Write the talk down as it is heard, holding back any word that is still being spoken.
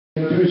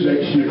dues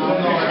next year. And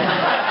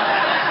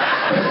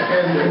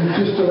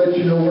just to let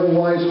you know, we're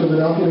wise to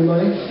monopoly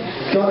money.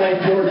 It's not like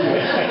Georgia.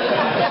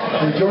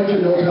 And Georgia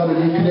knows how to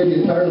do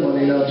Canadian Tire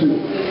money now, too.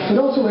 And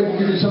also, I can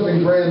give you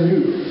something brand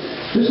new.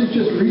 This has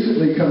just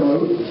recently come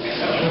out.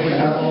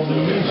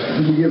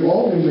 We give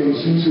all new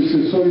Masons. It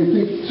says, so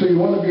you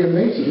want to be a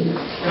Mason?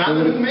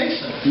 I'm a new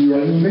Mason. You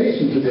are a new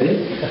Mason today.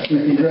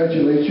 We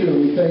congratulate you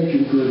and we thank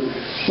you for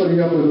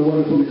putting up with a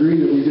wonderful degree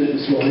that we did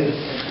this morning.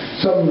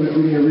 Some of it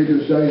being a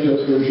Reader's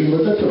Digest version,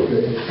 but that's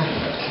okay.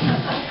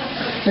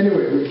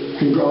 Anyway, we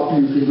can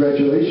offer you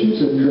congratulations,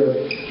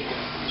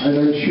 and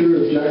I'm sure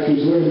if Jack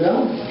is laying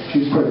down,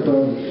 she's quite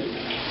proud of it.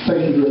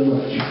 Thank you very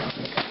much.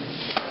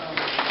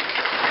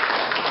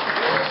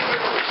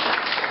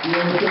 You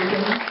want to say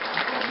something?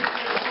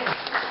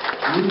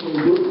 You will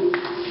do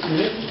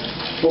it?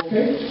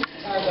 Okay?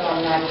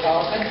 I'm not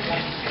talking.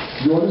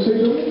 You want to say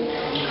something?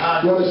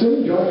 You want to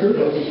sing? John Kirk?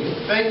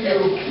 Thank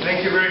you.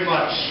 Thank you very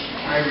much.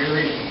 I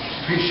really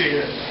appreciate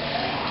it.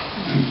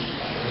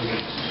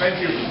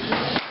 Thank you.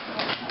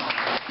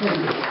 Thank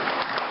you.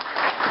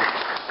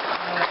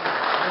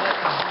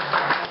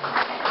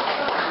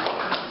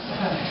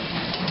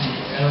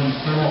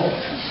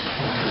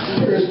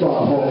 Here's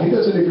Bob Hall. He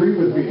doesn't agree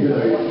with me here.